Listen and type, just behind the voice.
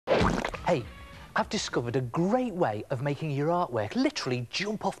Hey, I've discovered a great way of making your artwork literally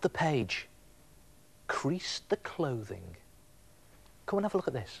jump off the page. Crease the clothing. Come and have a look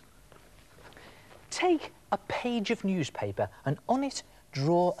at this. Take a page of newspaper and on it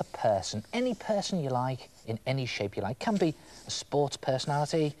draw a person, any person you like, in any shape you like. It can be a sports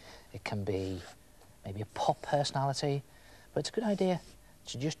personality, it can be maybe a pop personality, but it's a good idea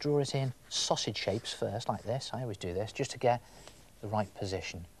to just draw it in sausage shapes first, like this. I always do this, just to get the right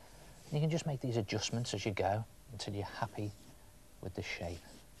position. And you can just make these adjustments as you go until you're happy with the shape.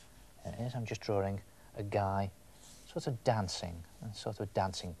 There it is, I'm just drawing a guy sort of dancing, in sort of a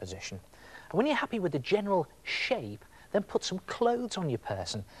dancing position. And when you're happy with the general shape, then put some clothes on your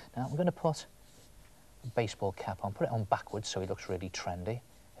person. Now I'm going to put a baseball cap on, put it on backwards so he looks really trendy.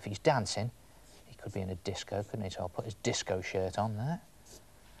 If he's dancing, he could be in a disco, couldn't he? So I'll put his disco shirt on there.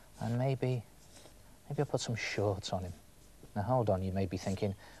 And maybe I'll put some shorts on him. Now hold on, you may be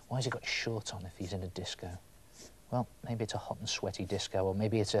thinking, why has he got shorts on if he's in a disco? Well, maybe it's a hot and sweaty disco, or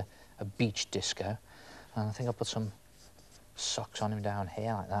maybe it's a beach disco. And I think I'll put some socks on him down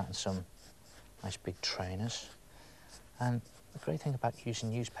here like that, and some nice big trainers. And the great thing about using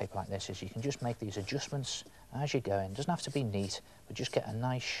newspaper like this is you can just make these adjustments as you go in. It doesn't have to be neat, but just get a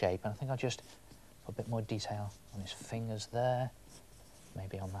nice shape. And I think I'll just put a bit more detail on his fingers there,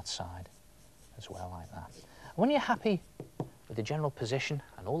 maybe on that side as well, like that. And when you're happy with the general position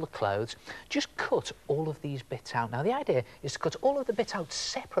and all the clothes, just cut all of these bits out. Now the idea is to cut all of the bits out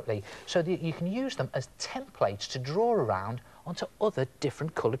separately so that you can use them as templates to draw around onto other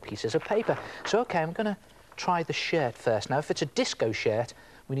different coloured pieces of paper. So okay, I'm going to try the shirt first. Now if it's a disco shirt,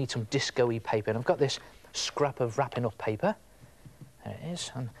 we need some disco-y paper, and I've got this scrap of wrapping up paper. There it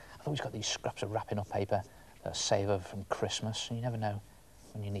is, and I've always got these scraps of wrapping up paper that I save over from Christmas, and you never know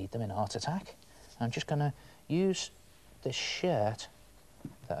when you need them in a heart attack. And I'm just going to use this shirt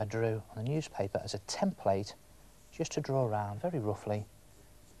that I drew on the newspaper as a template, just to draw around very roughly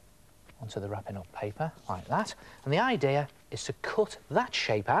onto the wrapping up paper, like that. And the idea is to cut that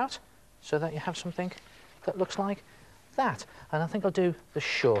shape out so that you have something that looks like that. And I think I'll do the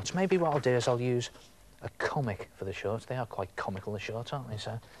shorts. Maybe what I'll do is I'll use a comic for the shorts. They are quite comical, the shorts, aren't they?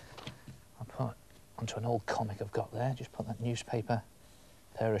 So I'll put onto an old comic I've got there, just put that newspaper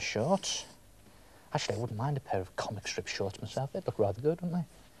pair of shorts. Actually, I wouldn't mind a pair of comic strip shorts myself. They'd look rather good, wouldn't they?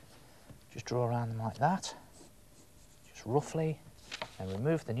 Just draw around them like that, just roughly, and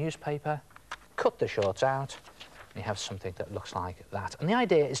remove the newspaper, cut the shorts out, and you have something that looks like that. And the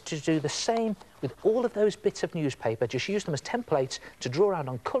idea is to do the same with all of those bits of newspaper, just use them as templates to draw around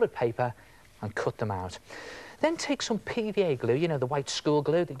on coloured paper and cut them out. Then take some PVA glue, you know, the white school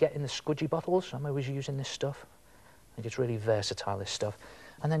glue that you get in the squidgy bottles. I'm always using this stuff. I think it's really versatile, this stuff.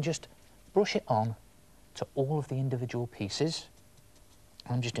 And then just brush it on to all of the individual pieces.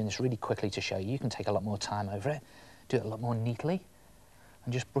 I'm just doing this really quickly to show you. You can take a lot more time over it, do it a lot more neatly,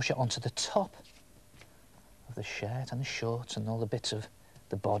 and just brush it onto the top of the shirt and the shorts and all the bits of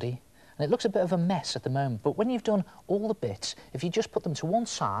the body. And it looks a bit of a mess at the moment, but when you've done all the bits, if you just put them to one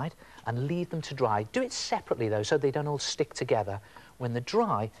side and leave them to dry, do it separately though, so they don't all stick together. When they're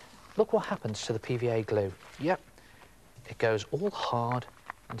dry, look what happens to the PVA glue. Yep, it goes all hard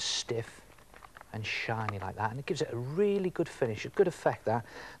and stiff and shiny like that, and it gives it a really good finish, a good effect there.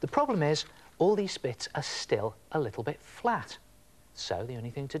 The problem is, all these bits are still a little bit flat. So the only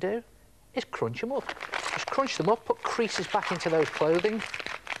thing to do is crunch them up. Just crunch them up, put creases back into those clothing.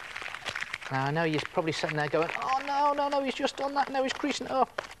 Now, I know you're probably sitting there going, oh, no, he's just done that, now he's creasing it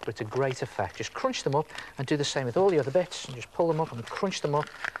up. But it's a great effect. Just crunch them up and do the same with all the other bits, and just pull them up and crunch them up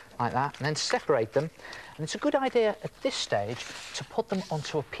like that, and then separate them. And it's a good idea at this stage to put them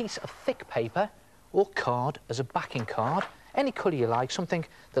onto a piece of thick paper or card as a backing card, any colour you like, something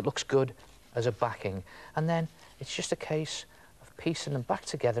that looks good as a backing. And then it's just a case of piecing them back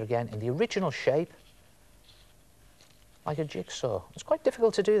together again in the original shape, like a jigsaw. It's quite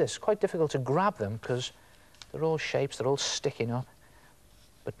difficult to do this, it's quite difficult to grab them because they're all shapes, they're all sticking up.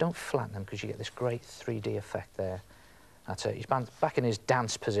 But don't flatten them because you get this great 3D effect there. That's it, he's back in his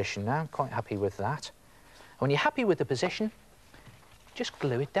dance position now, I'm quite happy with that. And when you're happy with the position, just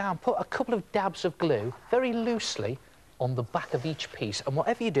glue it down. Put a couple of dabs of glue very loosely on the back of each piece. And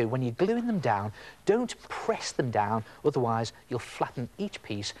whatever you do, when you're gluing them down, don't press them down, otherwise you'll flatten each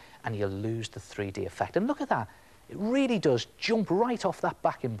piece and you'll lose the 3D effect. And look at that. It really does jump right off that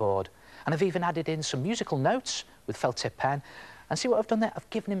backing board. And I've even added in some musical notes with felt tip pen. And see what I've done there? I've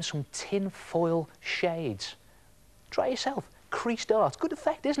given him some tin foil shades. Try it yourself. Creased art. Good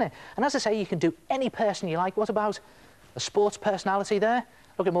effect, isn't it? And as I say, you can do any person you like. What about a sports personality there?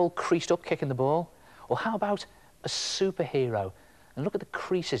 Look at him all creased up, kicking the ball. Or how about a superhero? And look at the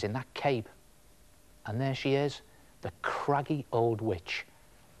creases in that cape. And there she is, the craggy old witch,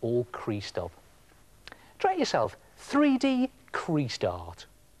 all creased up. Try it yourself, 3D creased art.